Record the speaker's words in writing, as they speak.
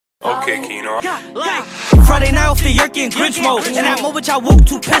kicking, you know. Friday night off the Yerky and Grinch mode. In that moment I whoop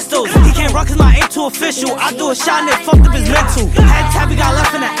 2 pistols. He can't run cause my aim too official. I do a shot and it fucked up his mental. Had tabby got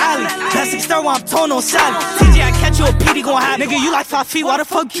left in the alley. Best extern while I'm tone on Sally. TJ I catch you a PD gon' happen. Nigga you like 5 feet, why the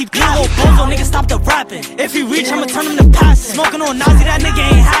fuck keep getting little bozo? Nigga stop the rapping. If he reach I'ma turn him to pass. Smoking on Nazi that nigga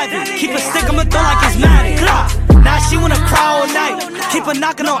ain't having. Keep a stick I'ma throw like it's Madden. Now she wanna cry all night. Keep her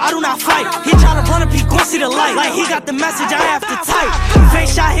knocking on, I do not fight. He tryna run up, he gon' see the light. Like he got the message, I have to type.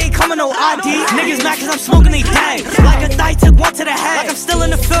 Face shot, he ain't coming no ID. Niggas mad cause I'm smoking they dag. Like a thigh took one to the head. Like I'm still in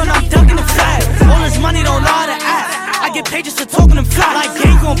the field and I'm ducking the flag. All this money don't know how to act. I get paid just for talking them flat. Like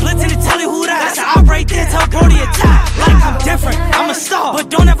gang gon' blitz and tell you who that. That's the op right there, tell Brody attack. Like I'm different, I'm a star. But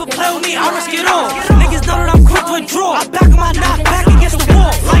don't ever play with me, I risk it all. Niggas know that I'm quick to withdraw. I back on my knock back against the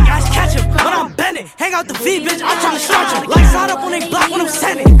wall. Like I catch him, but I'm bending. Hang out the V, bitch, I'm tryna start him. Like side up on they block when I'm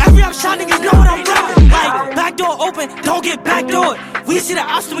sending. Every up shot, niggas know what I'm rapping. Like back door open, don't get backdoored. We see the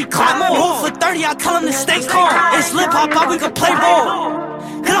option, we clap more. Roll for 30, I tell him to stay calm. It's lip hop out, we can play ball.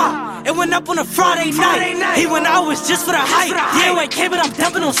 It went up on a Friday night. He went out, was just for the hype. Yeah, wait, but I'm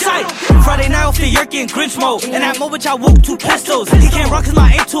dumping on sight. Friday night off the Yerky and Grinch mode. In that moment, I whoop 2 pistols. He can't run cause my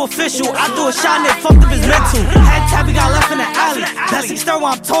aim too official. I do a shot and it fucked up his mental. Had tabby got left in the alley. Best extern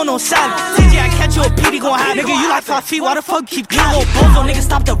while I'm tone on Sally. TJ, I catch you a PD gon' happen. Nigga, you like 5 feet, why the fuck keep getting little bozo? Nigga,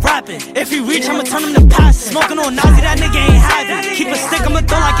 stop the rapping. If he reach, I'ma turn him to pass. Smoking on Nazi, that nigga ain't having. Keep a stick, I'ma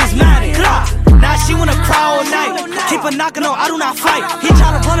throw like it's Madden. Now she wanna cry all night. Keep her knocking on, I do not fight. He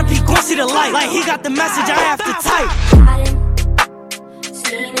tryna run up, he gon' see the light. Like he got the message, I have to type.